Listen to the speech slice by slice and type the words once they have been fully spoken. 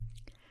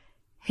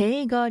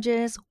Hey,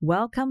 gorgeous!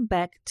 Welcome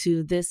back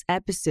to this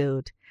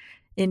episode.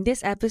 In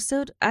this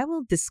episode, I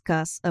will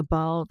discuss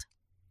about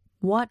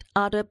what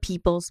other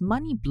people's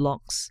money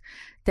blocks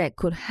that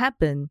could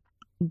happen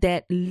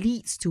that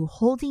leads to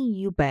holding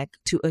you back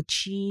to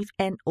achieve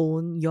and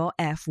own your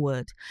F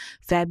word: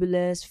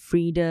 fabulous,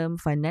 freedom,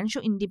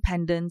 financial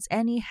independence,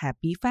 and a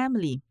happy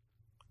family.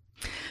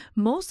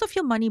 Most of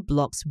your money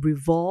blocks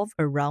revolve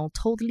around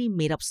totally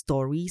made up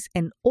stories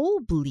and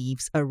old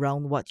beliefs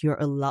around what you're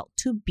allowed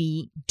to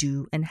be,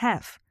 do, and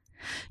have.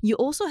 You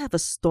also have a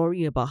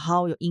story about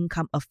how your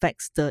income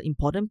affects the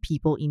important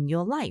people in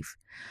your life.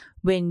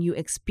 When you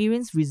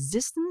experience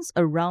resistance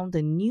around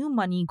the new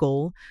money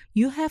goal,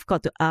 you have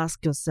got to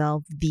ask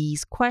yourself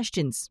these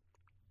questions.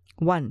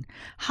 1.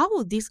 How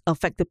will this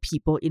affect the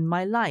people in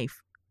my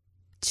life?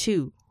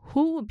 2.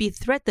 Who will be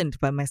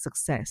threatened by my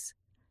success?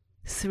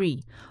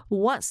 3.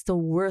 What's the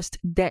worst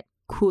that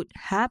could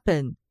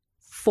happen?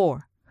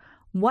 4.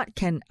 What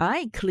can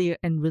I clear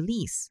and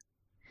release?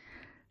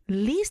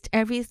 List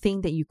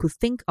everything that you could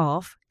think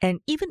of,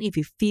 and even if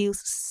it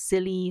feels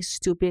silly,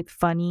 stupid,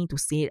 funny to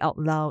say it out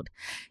loud,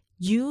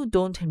 you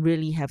don't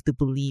really have to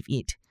believe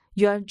it.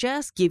 You are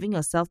just giving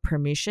yourself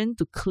permission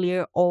to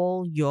clear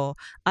all your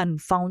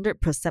unfounded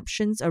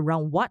perceptions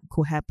around what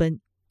could happen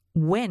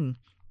when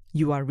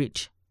you are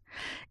rich.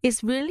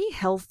 It's really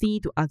healthy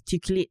to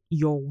articulate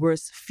your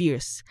worst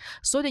fears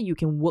so that you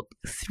can work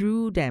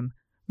through them.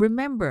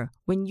 Remember,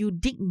 when you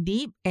dig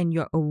deep and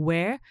you're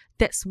aware,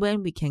 that's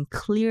when we can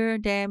clear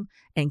them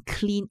and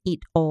clean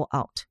it all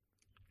out.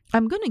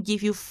 I'm going to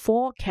give you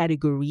 4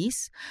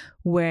 categories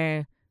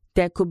where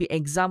there could be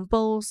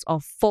examples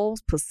of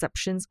false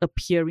perceptions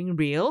appearing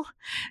real,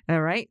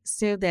 all right,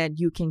 so that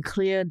you can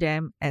clear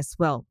them as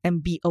well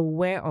and be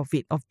aware of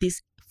it, of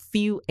these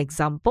few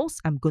examples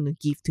I'm going to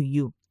give to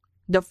you.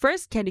 The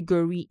first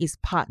category is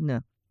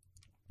partner.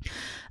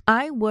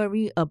 I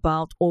worry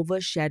about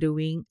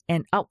overshadowing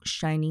and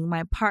outshining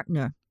my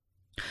partner.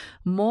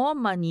 More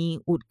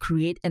money would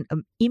create an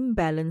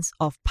imbalance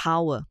of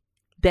power.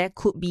 There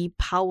could be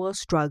power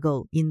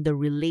struggle in the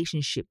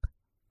relationship.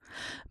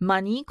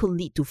 Money could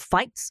lead to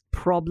fights,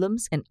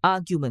 problems, and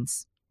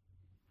arguments.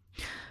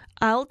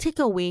 I'll take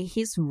away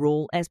his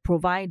role as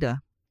provider.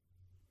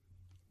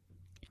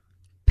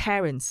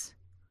 Parents.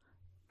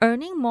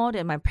 Earning more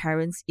than my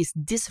parents is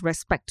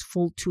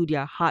disrespectful to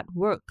their hard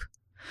work.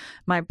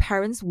 My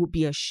parents would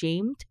be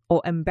ashamed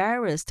or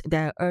embarrassed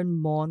that I earn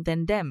more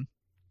than them.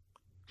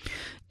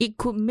 It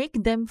could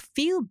make them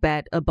feel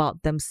bad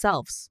about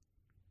themselves.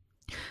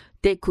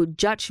 They could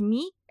judge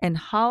me and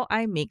how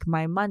I make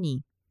my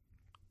money.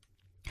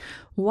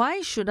 Why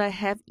should I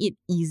have it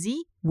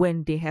easy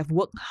when they have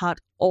worked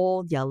hard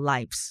all their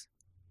lives?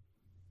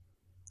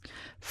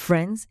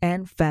 Friends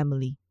and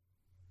family.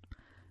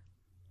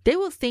 They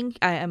will think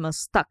I am a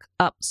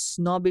stuck-up,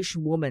 snobbish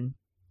woman.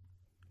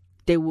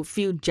 They would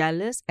feel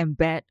jealous and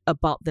bad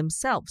about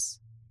themselves.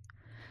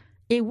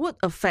 It would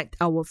affect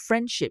our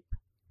friendship.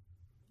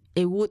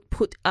 It would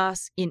put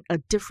us in a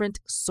different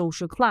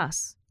social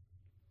class.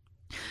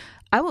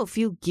 I will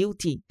feel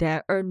guilty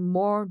that I earn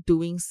more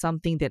doing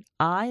something that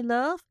I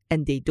love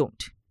and they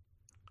don't.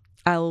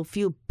 I will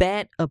feel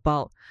bad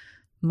about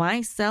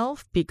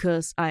myself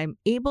because I am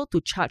able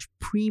to charge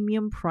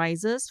premium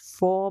prices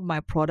for my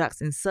products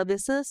and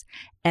services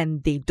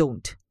and they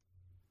don't.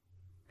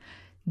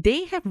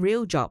 They have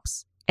real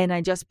jobs and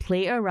I just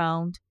play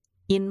around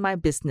in my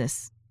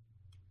business.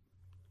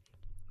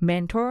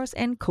 Mentors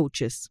and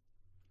coaches.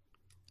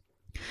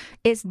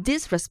 It's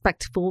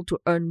disrespectful to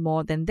earn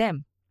more than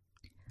them.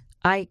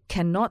 I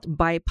cannot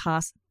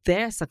bypass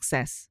their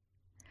success.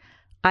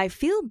 I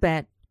feel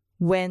bad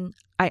when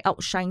I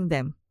outshine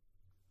them.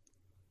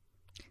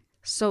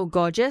 So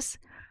gorgeous,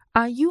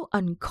 are you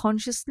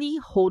unconsciously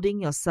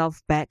holding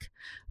yourself back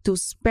to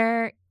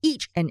spare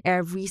each and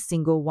every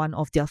single one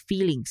of their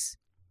feelings?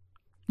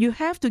 You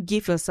have to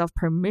give yourself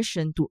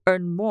permission to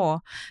earn more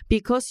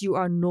because you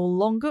are no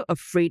longer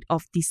afraid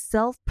of the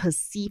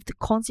self-perceived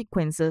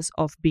consequences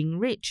of being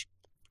rich.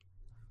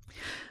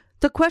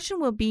 The question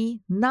will be,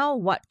 now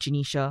what,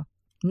 Janisha?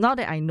 Now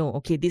that I know,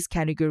 these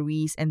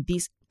categories and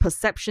these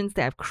perceptions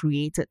that I've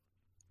created.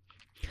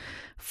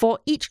 For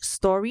each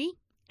story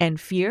and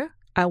fear,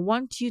 I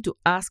want you to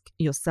ask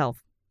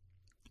yourself,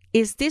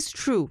 is this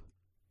true?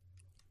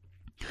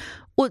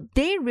 Would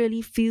they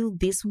really feel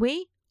this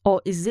way,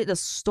 or is it a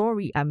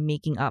story I'm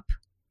making up?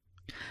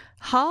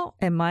 How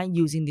am I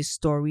using this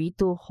story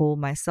to hold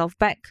myself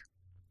back?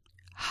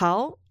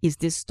 How is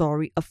this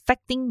story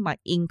affecting my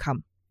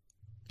income?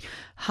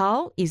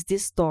 How is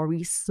this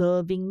story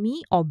serving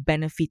me or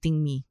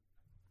benefiting me?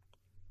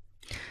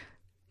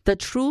 The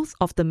truth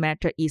of the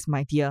matter is,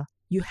 my dear,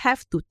 you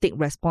have to take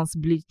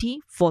responsibility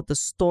for the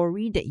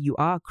story that you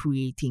are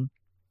creating.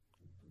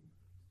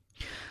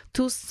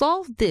 To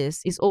solve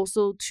this is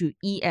also to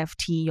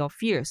EFT your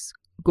fears.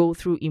 Go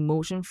through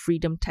emotion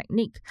freedom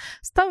technique.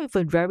 Start with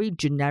a very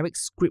generic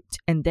script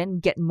and then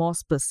get more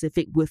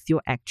specific with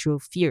your actual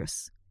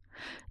fears.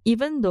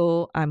 Even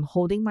though I'm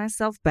holding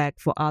myself back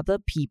for other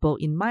people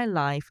in my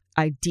life,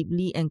 I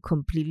deeply and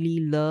completely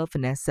love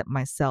and accept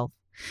myself.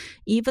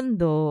 Even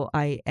though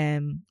I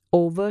am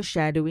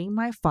overshadowing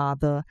my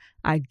father,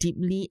 I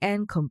deeply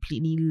and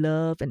completely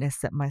love and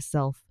accept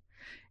myself.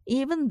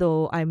 Even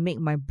though I make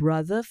my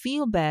brother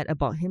feel bad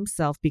about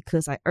himself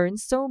because I earn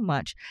so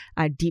much,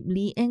 I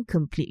deeply and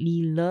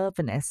completely love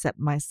and accept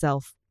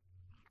myself.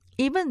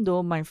 Even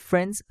though my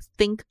friends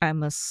think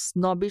I'm a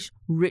snobbish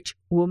rich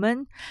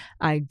woman,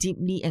 I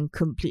deeply and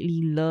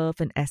completely love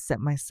and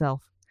accept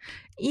myself.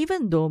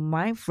 Even though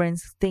my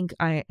friends think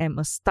I am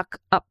a stuck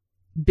up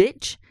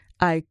bitch,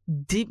 I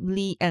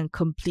deeply and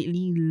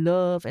completely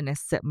love and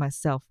accept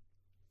myself.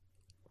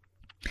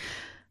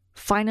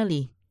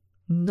 Finally,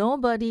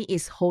 nobody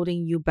is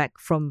holding you back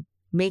from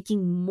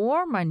making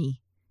more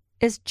money.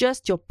 It's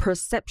just your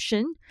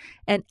perception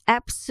and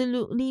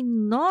absolutely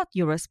not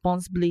your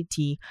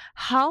responsibility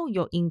how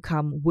your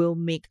income will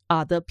make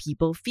other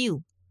people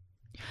feel.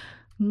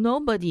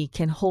 Nobody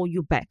can hold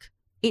you back.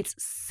 It's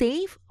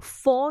safe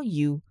for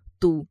you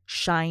to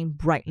shine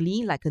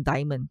brightly like a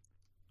diamond.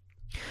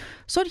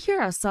 So,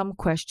 here are some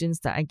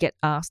questions that I get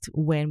asked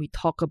when we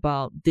talk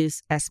about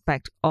this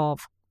aspect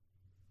of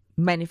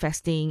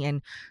manifesting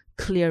and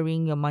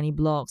clearing your money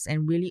blocks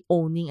and really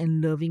owning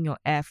and loving your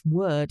F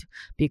word,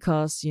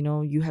 because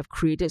you have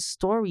created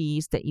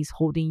stories that is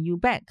holding you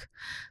back.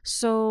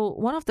 So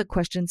one of the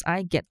questions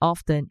I get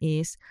often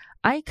is,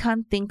 I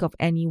can't think of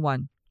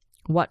anyone.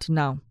 What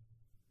now?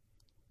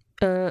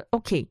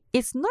 Okay,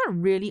 it's not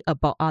really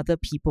about other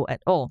people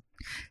at all,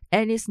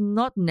 and it's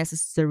not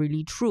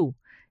necessarily true.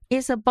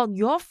 It's about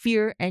your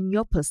fear and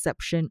your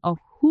perception of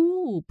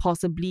who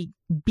possibly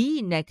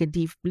be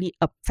negatively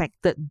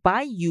affected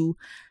by you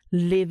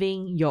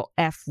living your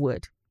F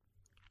word.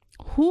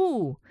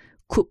 Who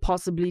could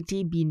possibly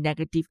be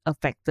negative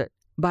affected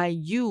by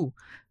you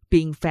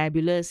being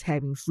fabulous,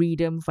 having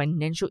freedom,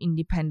 financial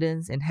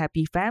independence, and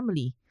happy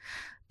family?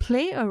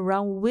 Play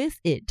around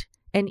with it.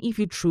 And if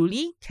you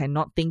truly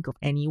cannot think of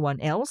anyone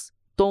else,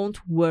 don't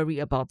worry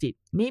about it.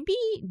 Maybe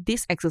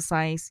this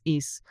exercise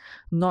is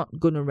not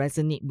going to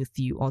resonate with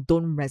you or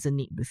don't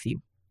resonate with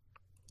you.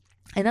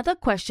 Another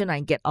question I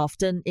get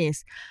often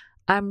is,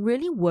 I'm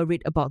really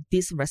worried about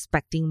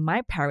disrespecting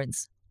my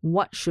parents.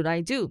 What should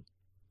I do?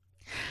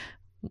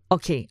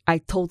 Okay, I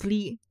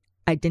totally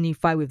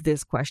identify with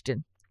this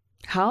question.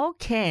 How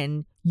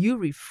can you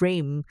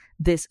reframe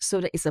this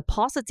so that it's a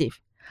positive?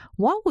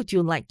 What would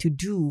you like to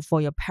do for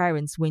your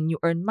parents when you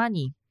earn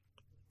money?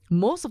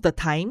 Most of the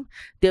time,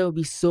 they will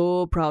be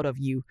so proud of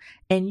you,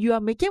 and you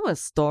are making a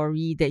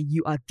story that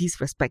you are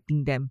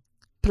disrespecting them.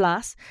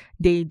 Plus,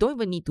 they don't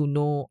even need to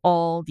know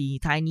all the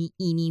tiny,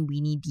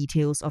 eeny-weeny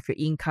details of your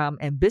income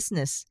and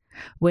business.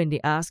 When they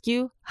ask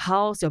you,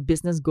 how's your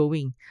business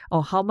going,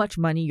 or how much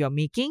money you're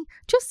making,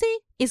 just say,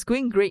 it's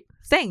going great,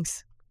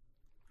 thanks.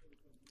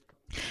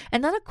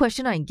 Another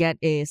question I get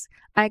is,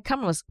 I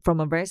come from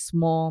a very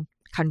small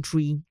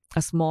country,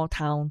 a small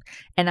town,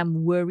 and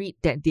I'm worried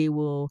that they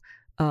will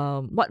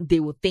what they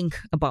will think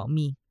about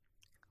me.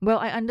 Well,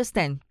 I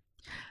understand.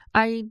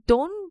 I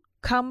don't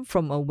come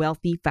from a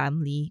wealthy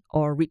family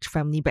or rich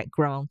family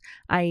background.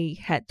 I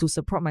had to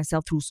support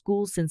myself through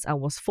school since I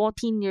was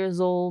 14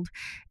 years old,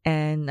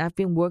 and I've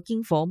been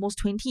working for almost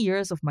 20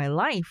 years of my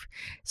life.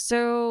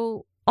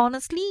 So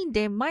honestly,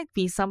 there might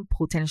be some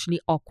potentially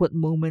awkward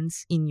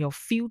moments in your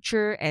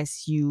future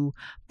as you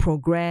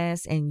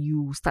progress and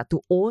you start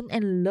to own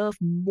and love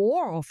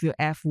more of your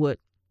F word.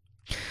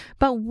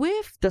 But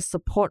with the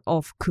support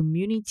of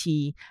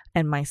community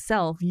and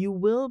myself, you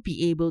will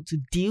be able to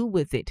deal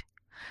with it.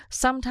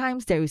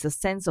 Sometimes there is a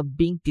sense of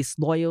being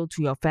disloyal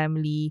to your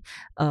family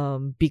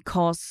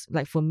because,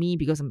 like for me,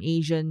 because I'm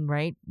Asian,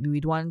 right? We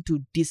don't want to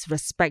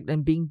disrespect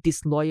and being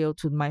disloyal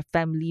to my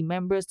family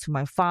members, to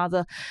my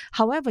father.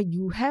 However,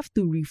 you have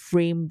to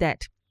reframe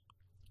that.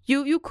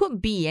 You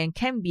could be and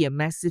can be a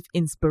massive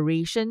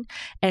inspiration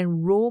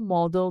and role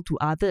model to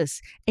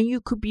others. And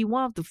you could be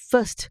one of the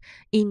first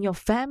in your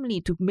family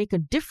to make a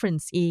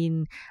difference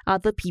in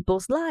other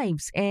people's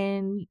lives.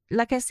 And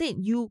like I said,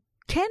 you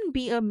can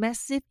be a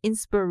massive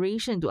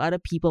inspiration to other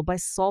people by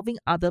solving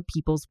other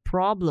people's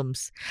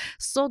problems.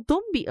 So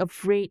don't be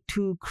afraid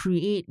to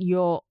create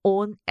your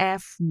own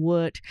F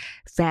word,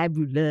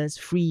 fabulous,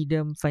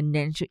 freedom,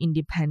 financial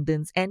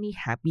independence, and a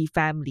happy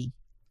family.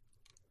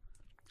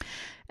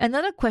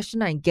 Another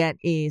question I get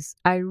is,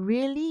 I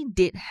really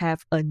did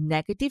have a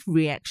negative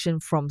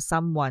reaction from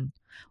someone.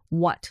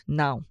 What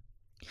now?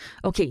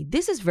 Okay,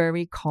 this is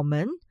very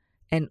common,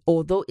 and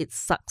although it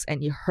sucks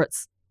and it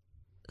hurts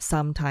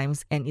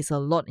sometimes and it's a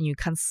lot and you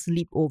can't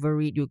sleep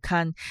over it, you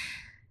can't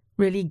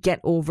really get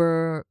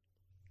over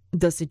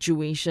the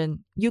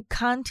situation, you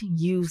can't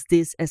use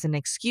this as an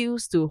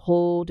excuse to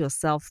hold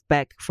yourself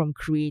back from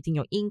creating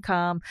your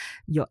income,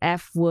 your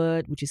F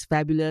word, which is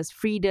fabulous,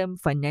 freedom,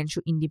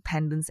 financial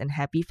independence, and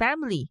happy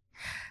family.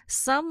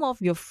 Some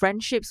of your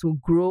friendships will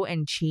grow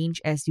and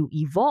change as you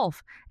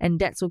evolve, and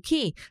that's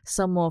okay.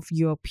 Some of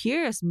your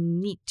peers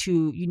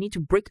you need to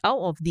break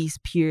out of these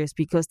peers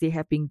because they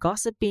have been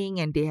gossiping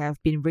and they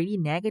have been really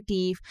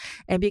negative,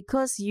 and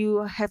because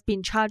you have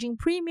been charging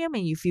premium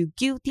and you feel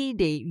guilty,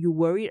 you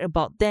worried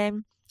about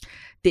them.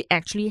 They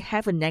actually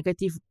have a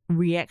negative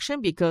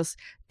reaction because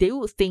they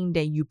would think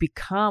that you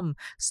become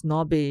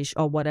snobbish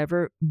or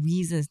whatever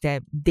reasons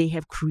that they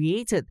have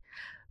created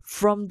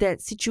from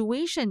that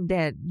situation,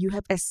 that you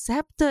have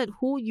accepted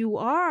who you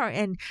are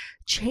and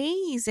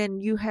changed,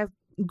 and you have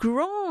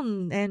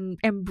grown and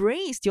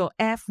embraced your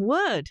F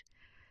word.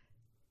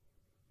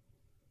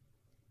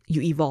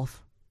 You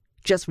evolve.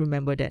 Just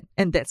remember that.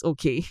 And that's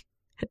okay.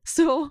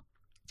 So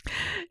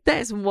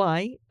that's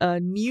why a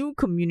new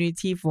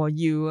community for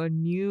you, a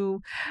new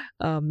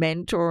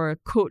mentor,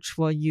 coach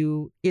for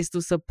you is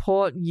to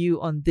support you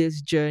on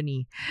this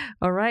journey.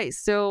 All right.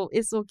 So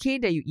it's okay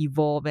that you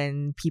evolve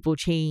and people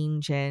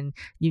change and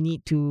you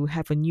need to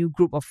have a new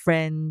group of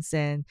friends.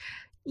 And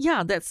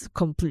yeah, that's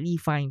completely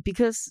fine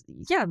because,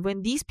 yeah,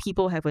 when these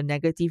people have a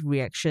negative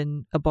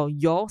reaction about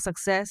your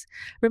success,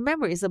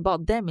 remember it's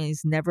about them and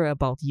it's never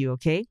about you.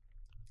 Okay.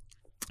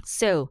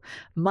 So,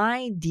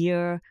 my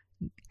dear,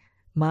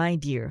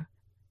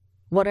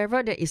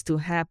 whatever that is to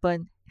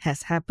happen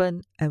has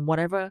happened, and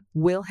whatever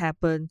will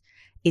happen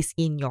is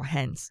in your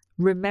hands.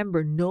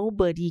 Remember,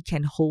 nobody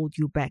can hold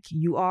you back.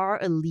 You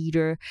are a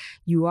leader.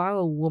 You are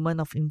a woman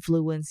of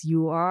influence.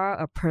 You are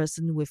a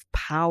person with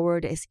power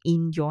that is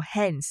in your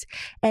hands.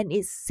 And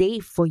it's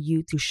safe for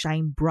you to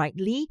shine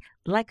brightly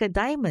like a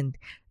diamond.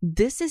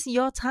 This is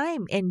your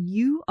time, and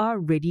you are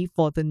ready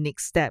for the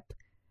next step.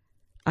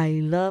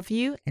 I love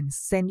you and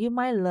send you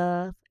my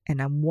love,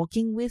 and I'm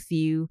walking with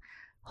you,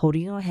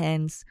 holding your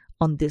hands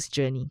on this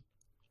journey.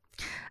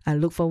 I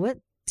look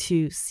forward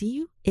to see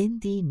you in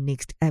the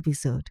next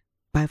episode.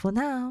 Bye for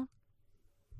now.